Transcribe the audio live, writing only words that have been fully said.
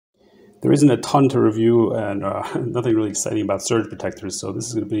There isn't a ton to review and nothing really exciting about surge protectors, so this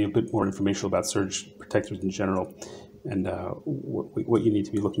is going to be a bit more informational about surge protectors in general and what you need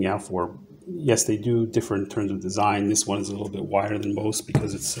to be looking out for. Yes, they do differ in terms of design. This one is a little bit wider than most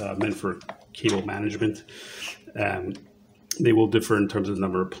because it's meant for cable management. They will differ in terms of the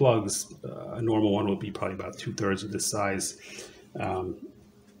number of plugs. A normal one will be probably about 2/3 of this size.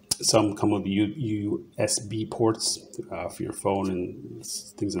 Some come with USB ports for your phone and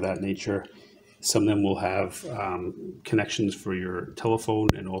things of that nature. Some of them will have connections for your telephone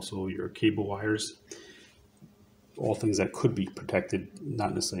and also your cable wires. All things that could be protected,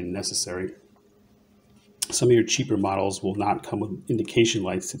 not necessarily necessary. Some of your cheaper models will not come with indication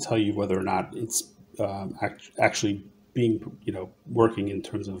lights to tell you whether or not it's actually being, working in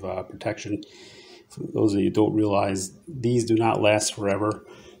terms of protection. For those of you who don't realize, these do not last forever.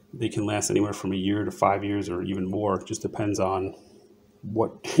 They can last anywhere from a year to 5 years or even more. It just depends on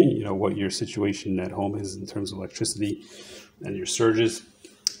what what your situation at home is in terms of electricity and your surges.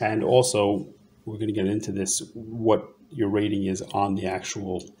 And also, we're going to get into this, what your rating is on the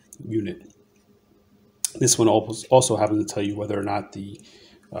actual unit. This one also happens to tell you whether or not the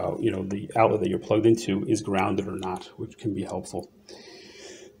the outlet that you're plugged into is grounded or not, which can be helpful.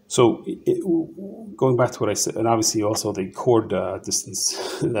 So going back to what I said, and obviously also the cord distance,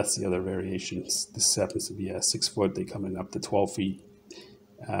 that's the other variation. This happens to be a 6 foot. They come in up to 12 feet.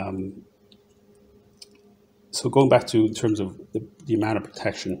 So going back to in terms of the amount of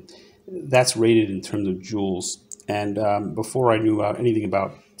protection, that's rated in terms of joules. And before I knew anything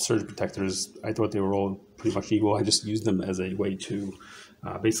about surge protectors, I thought they were all pretty much equal. I just used them as a way to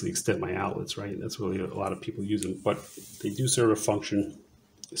basically extend my outlets, right? That's really a lot of people use them, but they do serve a function.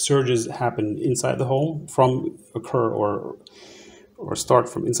 Surges happen inside the home, occur or start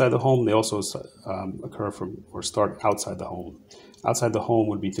from inside the home. They also occur from or start outside the home. Outside the home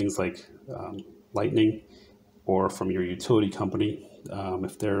would be things like lightning, or from your utility company.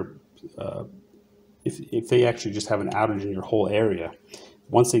 If they actually just have an outage in your whole area,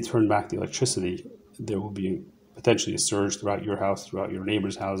 once they turn back the electricity, there will be potentially a surge throughout your house, throughout your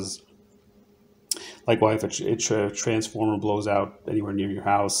neighbors' houses. Likewise, if a transformer blows out anywhere near your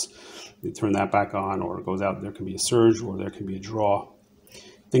house, they turn that back on or it goes out, there can be a surge or there can be a draw.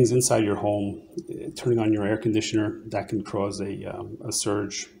 Things inside your home, turning on your air conditioner, that can cause a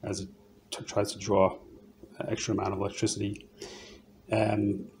surge as it tries to draw an extra amount of electricity.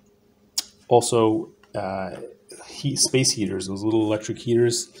 Also, space heaters, those little electric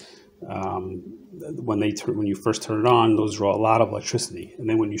heaters, when you first turn it on, those draw a lot of electricity, and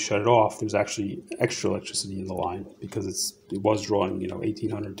then when you shut it off, there's actually extra electricity in the line because it was drawing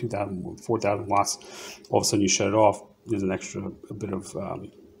 1,800, 2,000, 4,000 watts. All of a sudden, you shut it off, there's a bit of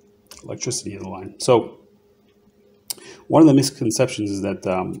electricity in the line. So one of the misconceptions is that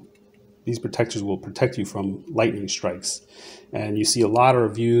these protectors will protect you from lightning strikes. And you see a lot of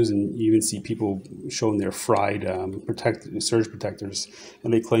reviews, and you even see people showing their fried surge protectors,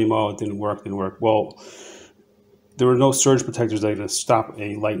 and they claim, oh, it didn't work. Well, there are no surge protectors that are going to stop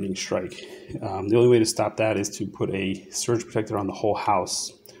a lightning strike. The only way to stop that is to put a surge protector on the whole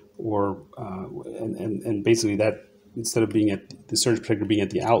house, or and basically that, instead of being at the surge protector being at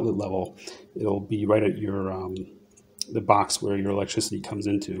the outlet level, it'll be right at your the box where your electricity comes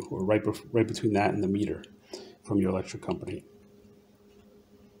into, or right between that and the meter from your electric company.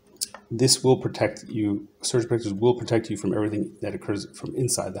 This will protect you. Surge protectors will protect you from everything that occurs from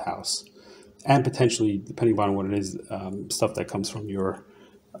inside the house, and potentially, depending upon what it is, stuff that comes from your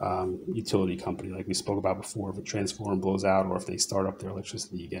utility company, like we spoke about before. If a transformer blows out, or if they start up their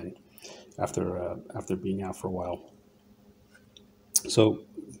electricity again after being out for a while. So,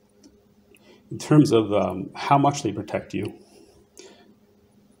 in terms of how much they protect you,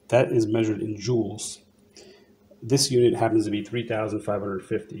 that is measured in joules. This unit happens to be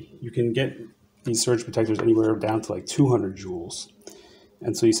 3,550. You can get these surge protectors anywhere down to like 200 joules.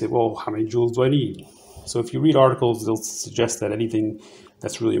 And so you say, well, how many joules do I need? So if you read articles, they'll suggest that anything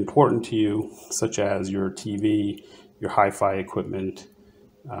that's really important to you, such as your TV, your hi-fi equipment,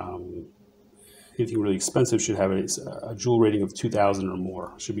 anything really expensive should have a joule rating of 2,000 or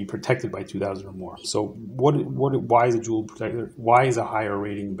more, should be protected by 2,000 or more. So why is a joule protector, why is a higher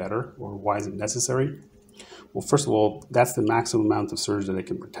rating better, or why is it necessary? Well, first of all, that's the maximum amount of surge that it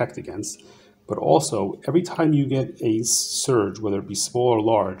can protect against. But also, every time you get a surge, whether it be small or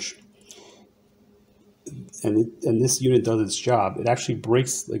large, and this unit does its job, it actually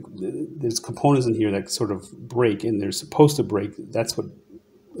breaks, like, there's components in here that sort of break, and they're supposed to break. That's what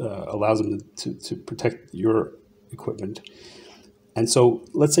allows them to protect your equipment. And so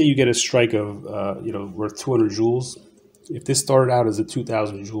let's say you get a strike of worth 200 joules. if this started out as a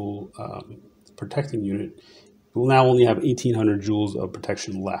 2,000 joule protecting unit, it will now only have 1,800 joules of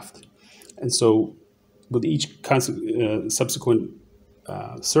protection left. And so with each subsequent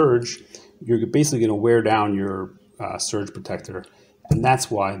surge, you're basically going to wear down your surge protector. And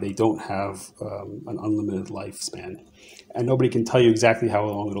that's why they don't have an unlimited lifespan. And nobody can tell you exactly how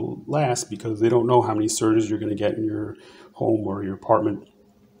long it'll last because they don't know how many surges you're going to get in your home or your apartment,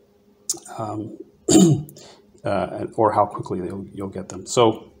 or how quickly you'll get them.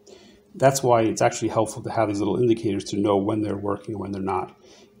 So that's why it's actually helpful to have these little indicators to know when they're working and when they're not.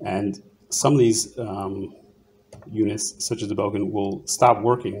 And some of these units, such as the Belkin, will stop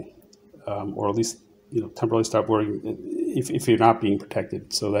working, or at least temporarily stop working if you're not being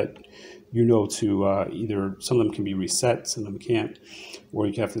protected, so that to either some of them can be reset, some of them can't, or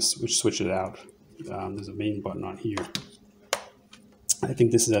you have to switch it out. There's a main button on here. I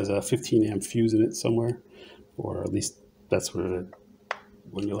think this has a 15 amp fuse in it somewhere, or at least that's when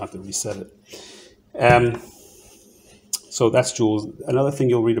you'll have to reset it. So that's joules. Another thing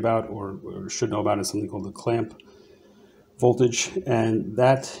you'll read about or should know about is something called the clamp voltage, and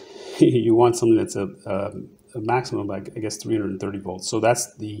that you want something that's a maximum of, I guess, 330 volts. So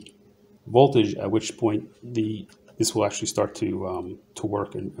that's the voltage at which point this will actually start to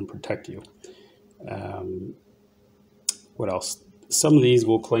work and protect you. What else? Some of these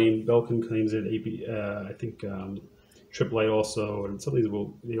will claim, Belkin claims it, I think Triple Light also, and some of these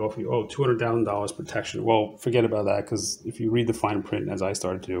they offer you, $200,000 protection. Well, forget about that, because if you read the fine print, as I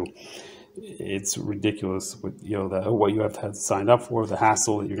started to, it's ridiculous with what you have to have signed up for, the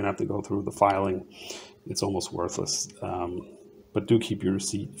hassle that you're going to have to go through, the filing. It's almost worthless. But do keep your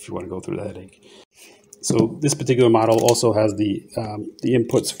receipt if you want to go through the headache. So this particular model also has the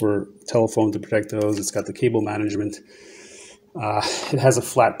inputs for telephone to protect those. It's got the cable management. It has a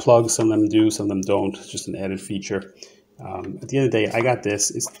flat plug. Some of them do, some of them don't. It's just an added feature. At the end of the day, I got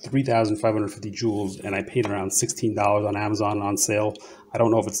this. It's 3,550 joules, and I paid around $16 on Amazon on sale. I don't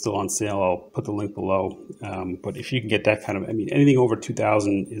know if it's still on sale. I'll put the link below. But if you can get that kind of, anything over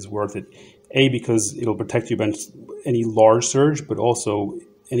 2,000 is worth it. A, because it'll protect you against any large surge, but also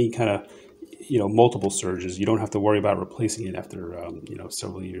any kind of, multiple surges. You don't have to worry about replacing it after,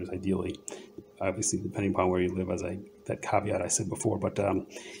 several years, ideally. Obviously, depending upon where you live, that caveat I said before. But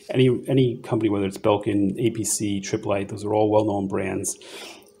any company, whether it's Belkin, APC, Triple Light, those are all well-known brands.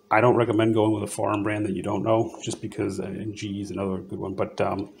 I don't recommend going with a foreign brand that you don't know, just because, and GE is another good one. But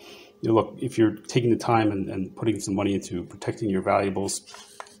look, if you're taking the time and putting some money into protecting your valuables,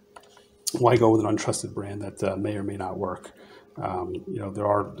 why go with an untrusted brand that may or may not work? There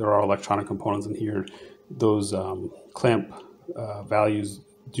are electronic components in here. Those clamp values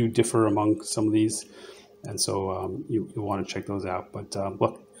do differ among some of these, and so you'll want to check those out. But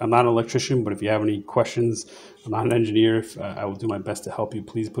look, I'm not an electrician, but if you have any questions, I'm not an engineer. I will do my best to help you.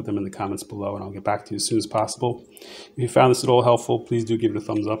 Please put them in the comments below, and I'll get back to you as soon as possible. If you found this at all helpful, please do give it a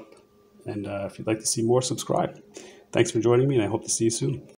thumbs up, and if you'd like to see more, subscribe. Thanks for joining me, and I hope to see you soon.